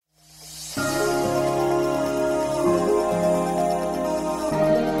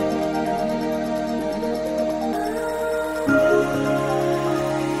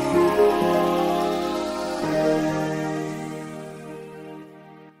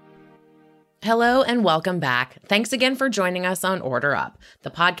Hello and welcome back. Thanks again for joining us on Order Up, the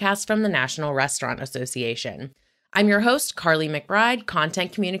podcast from the National Restaurant Association. I'm your host, Carly McBride,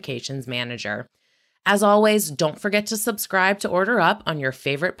 Content Communications Manager. As always, don't forget to subscribe to Order Up on your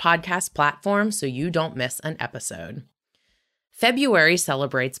favorite podcast platform so you don't miss an episode. February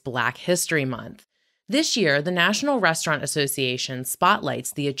celebrates Black History Month. This year, the National Restaurant Association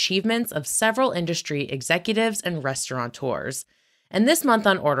spotlights the achievements of several industry executives and restaurateurs. And this month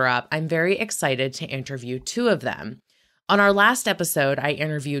on Order Up, I'm very excited to interview two of them. On our last episode, I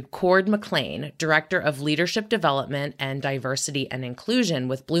interviewed Cord McLean, Director of Leadership Development and Diversity and Inclusion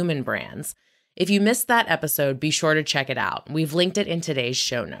with Bloomin' Brands. If you missed that episode, be sure to check it out. We've linked it in today's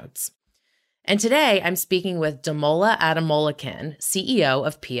show notes. And today, I'm speaking with Damola Adamolican, CEO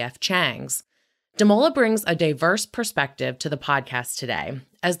of P.F. Chang's. Damola brings a diverse perspective to the podcast today.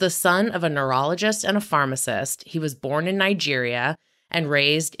 As the son of a neurologist and a pharmacist, he was born in Nigeria and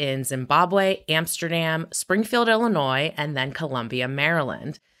raised in Zimbabwe, Amsterdam, Springfield, Illinois, and then Columbia,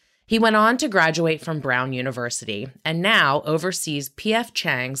 Maryland. He went on to graduate from Brown University and now oversees P.F.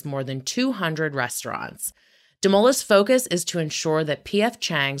 Chang's more than 200 restaurants. Damola's focus is to ensure that P.F.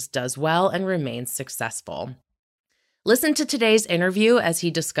 Chang's does well and remains successful. Listen to today's interview as he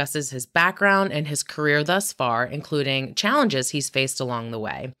discusses his background and his career thus far, including challenges he's faced along the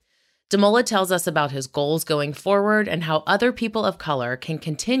way. Damola tells us about his goals going forward and how other people of color can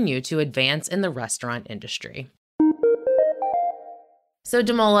continue to advance in the restaurant industry. So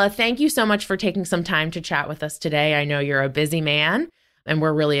Damola, thank you so much for taking some time to chat with us today. I know you're a busy man, and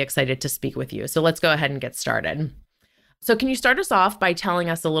we're really excited to speak with you. So let's go ahead and get started. So can you start us off by telling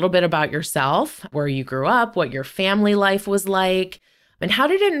us a little bit about yourself, where you grew up, what your family life was like, and how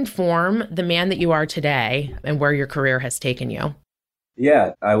did it inform the man that you are today and where your career has taken you?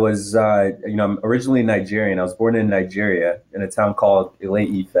 Yeah, I was, I'm originally Nigerian. I was born in Nigeria in a town called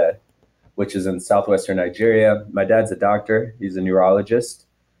Ile-Ife, which is in southwestern Nigeria. My dad's a doctor. He's a neurologist.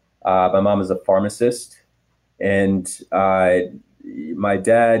 My mom is a pharmacist. And my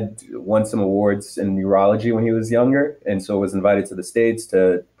dad won some awards in neurology when he was younger, and so was invited to the States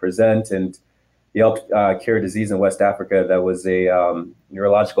to present. And he helped cure a disease in West Africa that was a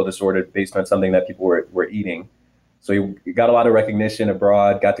neurological disorder based on something that people were eating. So he got a lot of recognition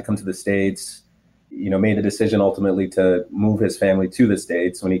abroad, got to come to the States, made the decision ultimately to move his family to the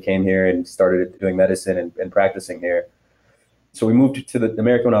States when he came here and started doing medicine and practicing here. So we moved to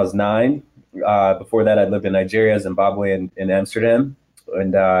America when I was 9. Before that, I lived in Nigeria, Zimbabwe, and Amsterdam.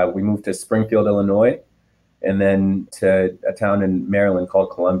 And we moved to Springfield, Illinois, and then to a town in Maryland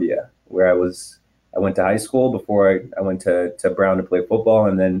called Columbia, where I went to high school before I went to Brown to play football,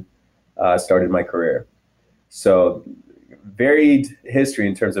 and then started my career. So varied history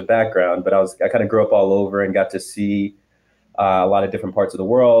in terms of background, but I kind of grew up all over and got to see a lot of different parts of the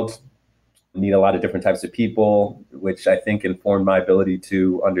world, meet a lot of different types of people, which I think informed my ability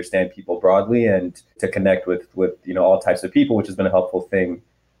to understand people broadly and to connect with all types of people, which has been a helpful thing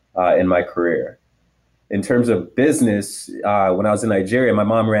in my career. In terms of business, when I was in Nigeria, my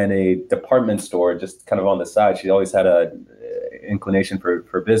mom ran a department store just kind of on the side. She always had a inclination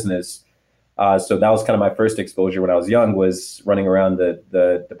for business. So that was kind of my first exposure when I was young, was running around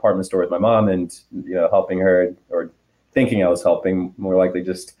the department store with my mom and, helping her, or thinking I was helping, more likely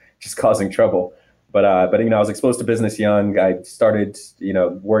just causing trouble. But I was exposed to business young. I started,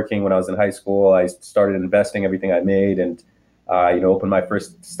 working when I was in high school. I started investing everything I made and, opened my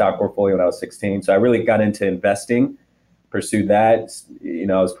first stock portfolio when I was 16. So I really got into investing, pursued that.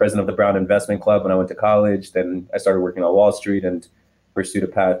 I was president of the Brown Investment Club when I went to college. Then I started working on Wall Street and pursued a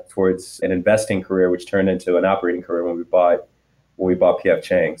path towards an investing career, which turned into an operating career when we bought P.F.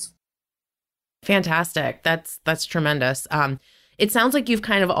 Chang's. Fantastic. That's tremendous. It sounds like you've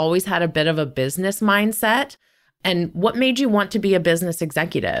kind of always had a bit of a business mindset. And what made you want to be a business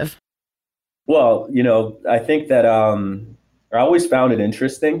executive? Well, I think that I always found it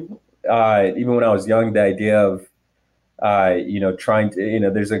interesting. Even when I was young, the idea of trying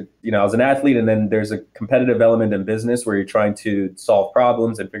to, I was an athlete, and then there's a competitive element in business where you're trying to solve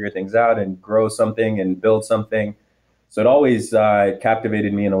problems and figure things out and grow something and build something. So it always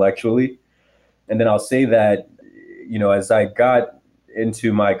captivated me intellectually. And then I'll say that, as I got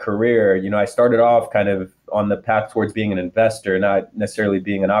into my career, I started off kind of on the path towards being an investor, not necessarily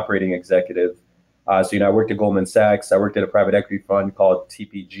being an operating executive. So I worked at Goldman Sachs. I worked at a private equity fund called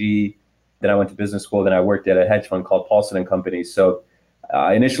TPG. Then I went to business school. Then I worked at a hedge fund called Paulson and Company. So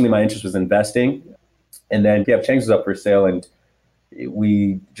initially my interest was investing. And then P.F. Chang's was up for sale. And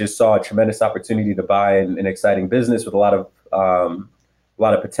we just saw a tremendous opportunity to buy an exciting business with a lot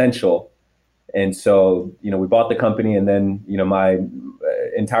of potential. And so, we bought the company, and then, my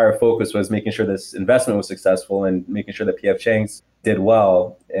entire focus was making sure this investment was successful and making sure that PF Chang's did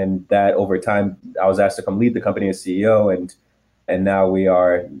well. And that over time, I was asked to come lead the company as CEO, and now we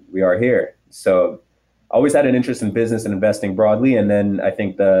are here. So I always had an interest in business and investing broadly. And then I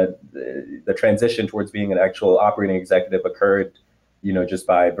think the transition towards being an actual operating executive occurred, just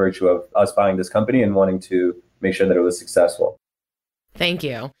by virtue of us buying this company and wanting to make sure that it was successful. Thank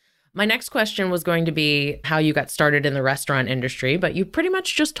you. My next question was going to be how you got started in the restaurant industry, but you pretty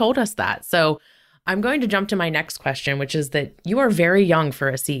much just told us that. So I'm going to jump to my next question, which is that you are very young for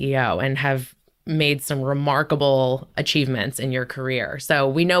a CEO and have made some remarkable achievements in your career. So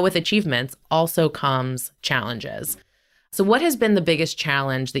we know with achievements also comes challenges. So what has been the biggest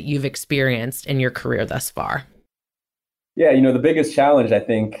challenge that you've experienced in your career thus far? Yeah, the biggest challenge, I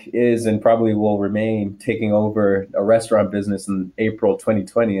think, is and probably will remain taking over a restaurant business in April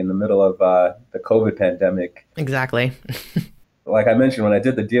 2020 in the middle of the COVID pandemic. Exactly. Like I mentioned, when I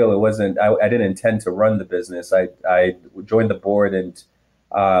did the deal, I didn't intend to run the business. I joined the board and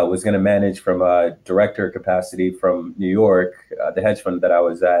was going to manage from a director capacity from New York, the hedge fund that I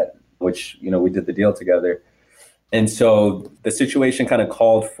was at, which, we did the deal together. And so the situation kind of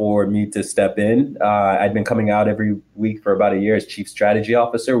called for me to step in. I'd been coming out every week for about a year as chief strategy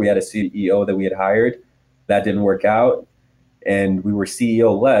officer. We had a CEO that we had hired. That didn't work out. And we were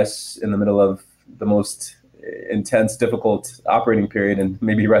CEO-less in the middle of the most intense, difficult operating period in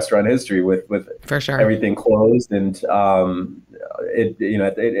maybe restaurant history with for sure everything closed. And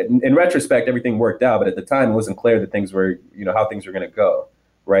in retrospect, everything worked out. But at the time, it wasn't clear that things were, how things were going to go.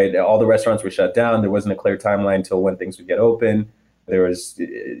 Right. All the restaurants were shut down. There wasn't a clear timeline until when things would get open. There was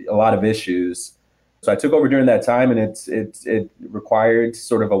a lot of issues. So I took over during that time, and it required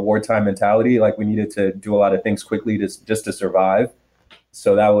sort of a wartime mentality. Like we needed to do a lot of things quickly just to survive.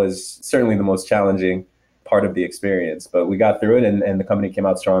 So that was certainly the most challenging part of the experience. But we got through it, and the company came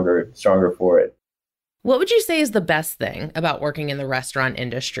out stronger for it. What would you say is the best thing about working in the restaurant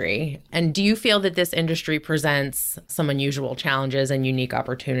industry? And do you feel that this industry presents some unusual challenges and unique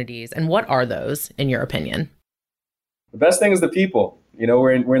opportunities? And what are those, in your opinion? The best thing is the people.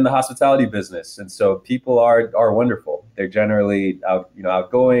 We're in the hospitality business. And so people are wonderful. They're generally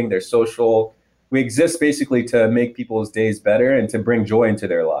outgoing, they're social. We exist basically to make people's days better and to bring joy into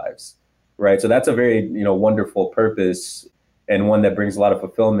their lives. Right. So that's a very, wonderful purpose, and one that brings a lot of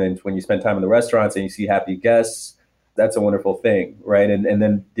fulfillment when you spend time in the restaurants and you see happy guests. That's a wonderful thing, right? And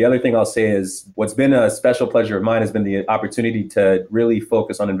then the other thing I'll say is what's been a special pleasure of mine has been the opportunity to really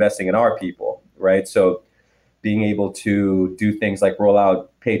focus on investing in our people, right? So being able to do things like roll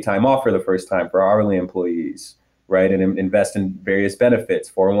out paid time off for the first time for hourly employees, right? And invest in various benefits,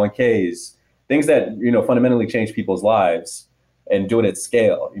 401ks, things that, fundamentally change people's lives. And do it at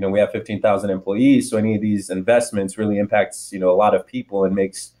scale. We have 15,000 employees, so any of these investments really impacts, a lot of people and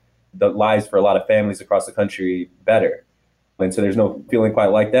makes the lives for a lot of families across the country better. And so there's no feeling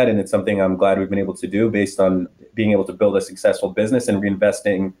quite like that, and it's something I'm glad we've been able to do based on being able to build a successful business and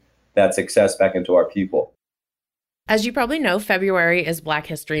reinvesting that success back into our people. As you probably know, February is Black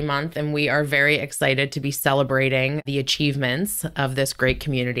History Month, and we are very excited to be celebrating the achievements of this great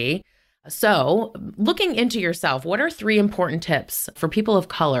community. So, looking into yourself, what are 3 important tips for people of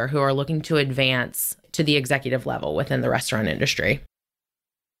color who are looking to advance to the executive level within the restaurant industry?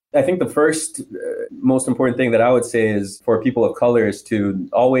 I think the first most important thing that I would say is for people of color is to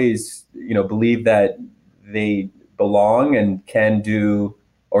always, believe that they belong and can do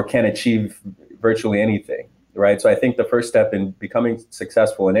or can achieve virtually anything, right? So I think the first step in becoming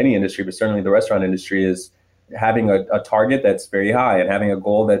successful in any industry, but certainly the restaurant industry, is having a target that's very high and having a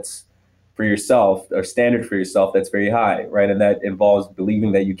goal that's for yourself, or standard for yourself that's very high, right? And that involves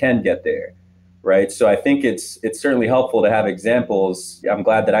believing that you can get there, right? So I think it's certainly helpful to have examples. I'm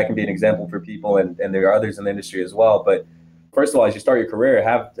glad that I can be an example for people, and there are others in the industry as well. But first of all, as you start your career,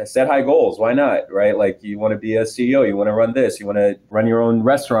 set high goals. Why not, right? Like you want to be a CEO, you want to run this, you want to run your own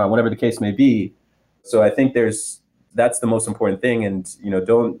restaurant, whatever the case may be. So I think that's the most important thing. And,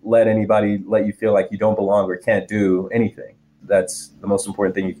 don't let anybody let you feel like you don't belong or can't do anything. That's the most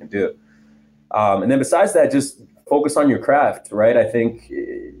important thing you can do. And then besides that, just focus on your craft, right? I think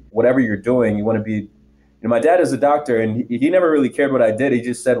whatever you're doing, you want to be, my dad is a doctor, and he never really cared what I did. He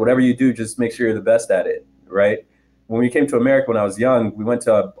just said, whatever you do, just make sure you're the best at it, right? When we came to America when I was young, we went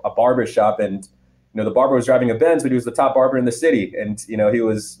to a barber shop, and, the barber was driving a Benz, but he was the top barber in the city. And, he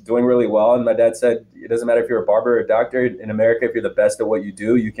was doing really well. And my dad said, it doesn't matter if you're a barber or a doctor in America, if you're the best at what you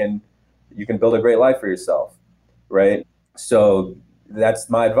do, you can build a great life for yourself, right? So that's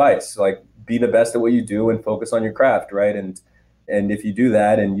my advice. Like, be the best at what you do and focus on your craft, right? And if you do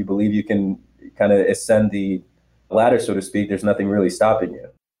that and you believe you can kind of ascend the ladder, so to speak, there's nothing really stopping you.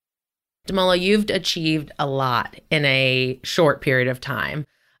 Damola, you've achieved a lot in a short period of time.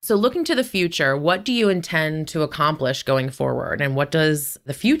 So looking to the future, what do you intend to accomplish going forward? And what does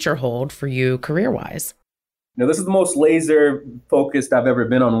the future hold for you career-wise? This is the most laser focused I've ever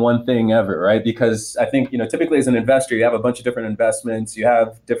been on one thing ever, right? Because I think, typically as an investor, you have a bunch of different investments, you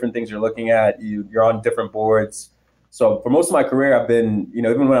have different things you're looking at, you're on different boards. So for most of my career, I've been,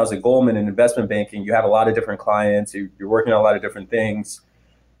 even when I was at Goldman in investment banking, you have a lot of different clients, you're working on a lot of different things.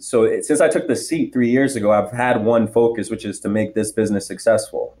 So since I took the seat 3 years ago, I've had one focus, which is to make this business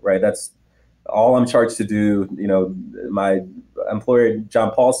successful, right? That's all I'm charged to do. My employer,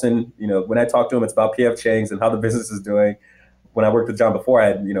 John Paulson, when I talk to him, it's about PF Chang's and how the business is doing. When I worked with John before, I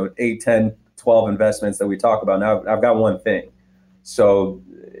had, 8, 10, 12 investments that we talk about. Now I've got one thing. So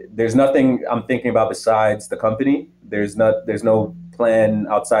there's nothing I'm thinking about besides the company. There's no plan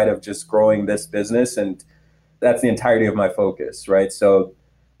outside of just growing this business. And that's the entirety of my focus, right? So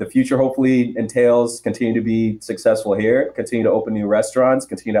the future hopefully entails continue to be successful here, continue to open new restaurants,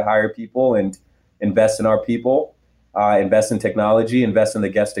 continue to hire people and invest in our people, invest in technology, invest in the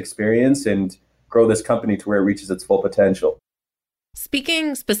guest experience, and grow this company to where it reaches its full potential.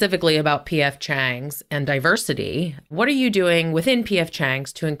 Speaking specifically about PF Chang's and diversity, what are you doing within PF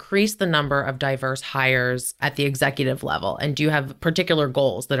Chang's to increase the number of diverse hires at the executive level? And do you have particular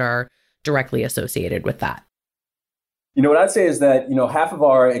goals that are directly associated with that? What I'd say is that, half of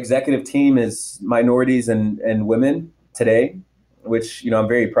our executive team is minorities and women today, which, I'm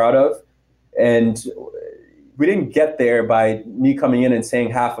very proud of. And we didn't get there by me coming in and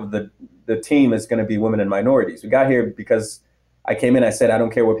saying half of the team is going to be women and minorities. We got here because I came in, I said, I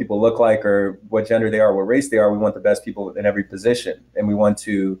don't care what people look like or what gender they are, what race they are. We want the best people in every position. And we want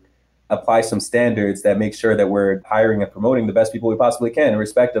to apply some standards that make sure that we're hiring and promoting the best people we possibly can,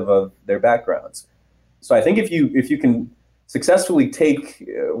 irrespective of their backgrounds. So I think if you can successfully take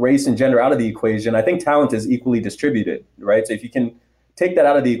race and gender out of the equation, I think talent is equally distributed, right? So if you can take that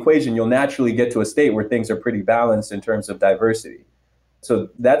out of the equation, you'll naturally get to a state where things are pretty balanced in terms of diversity. So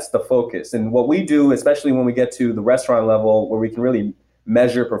that's the focus. And what we do, especially when we get to the restaurant level, where we can really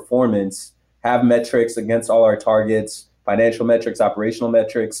measure performance, have metrics against all our targets, financial metrics, operational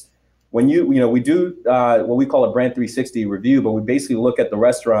metrics. When we do what we call a brand 360 review, but we basically look at the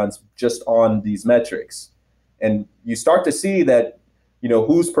restaurants just on these metrics. And you start to see that,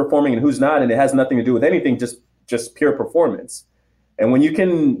 who's performing and who's not, and it has nothing to do with anything, just pure performance. And when you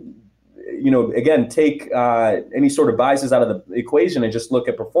can, again, take any sort of biases out of the equation and just look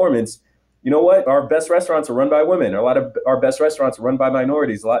at performance, you know what? Our best restaurants are run by women. A lot of our best restaurants are run by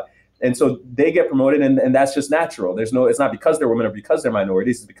minorities. And so they get promoted, and that's just natural. It's not because they're women or because they're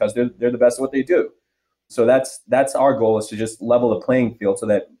minorities. It's because they're the best at what they do. So that's our goal, is to just level the playing field so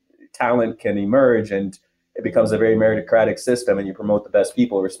that talent can emerge and it becomes a very meritocratic system, and you promote the best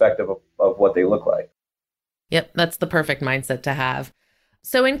people irrespective of what they look like. Yep, that's the perfect mindset to have.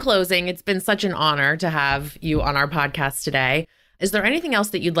 So in closing, it's been such an honor to have you on our podcast today. Is there anything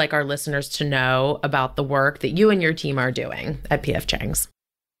else that you'd like our listeners to know about the work that you and your team are doing at PF Chang's?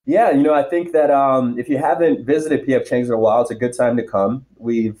 Yeah, I think that if you haven't visited PF Chang's in a while, it's a good time to come.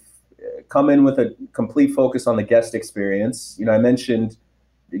 We've come in with a complete focus on the guest experience. I mentioned,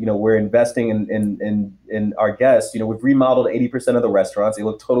 we're investing in our guests. We've remodeled 80% of the restaurants. They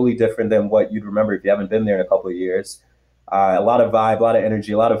look totally different than what you'd remember if you haven't been there in a couple of years. A lot of vibe, a lot of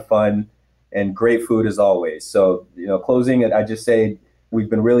energy, a lot of fun, and great food as always. So, closing it, I just say we've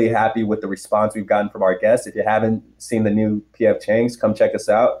been really happy with the response we've gotten from our guests. If you haven't seen the new PF Chang's, come check us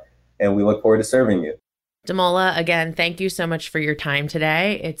out, and we look forward to serving you. Damola, again, thank you so much for your time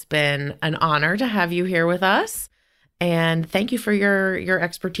today. It's been an honor to have you here with us, and thank you for your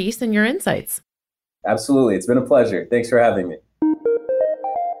expertise and your insights. Absolutely. It's been a pleasure. Thanks for having me.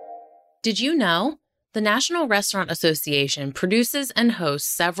 Did you know? The National Restaurant Association produces and hosts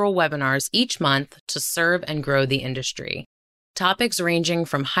several webinars each month to serve and grow the industry. Topics ranging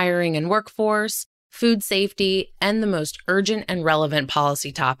from hiring and workforce, food safety, and the most urgent and relevant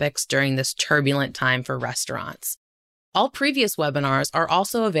policy topics during this turbulent time for restaurants. All previous webinars are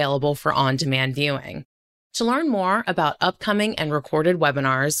also available for on-demand viewing. To learn more about upcoming and recorded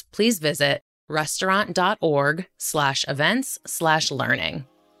webinars, please visit restaurant.org/events/learning.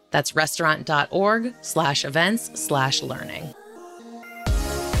 That's restaurant.org/events/learning.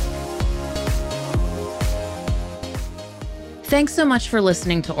 Thanks so much for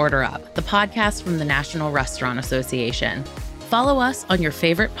listening to Order Up, the podcast from the National Restaurant Association. Follow us on your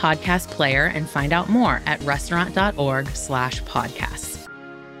favorite podcast player and find out more at restaurant.org/podcasts.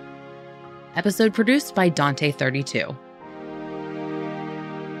 Episode produced by Dante32.